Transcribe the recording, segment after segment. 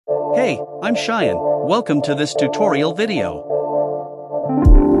Hey, I'm Cheyenne. Welcome to this tutorial video.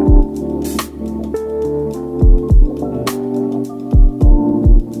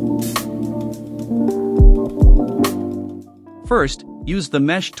 First, use the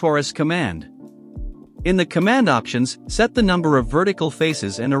Mesh Torus command. In the command options, set the number of vertical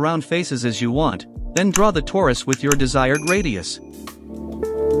faces and around faces as you want, then draw the torus with your desired radius.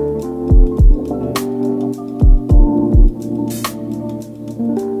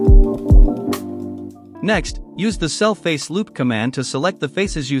 Next, use the self-face loop command to select the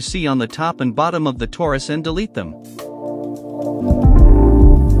faces you see on the top and bottom of the torus and delete them.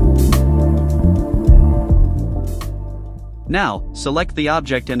 Now, select the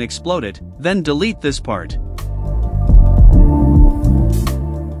object and explode it, then delete this part.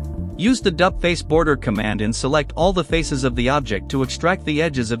 Use the dup face border command and select all the faces of the object to extract the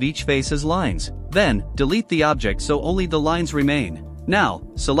edges of each face as lines. Then, delete the object so only the lines remain. Now,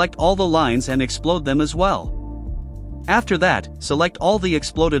 select all the lines and explode them as well. After that, select all the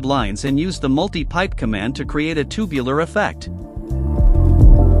exploded lines and use the multi-pipe command to create a tubular effect.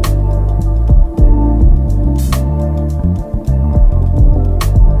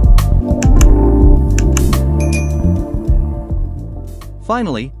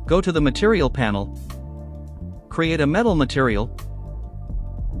 Finally, go to the Material panel, create a metal material,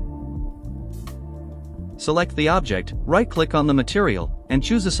 select the object, right-click on the material, and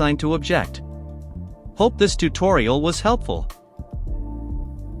choose Assign to Object. Hope this tutorial was helpful.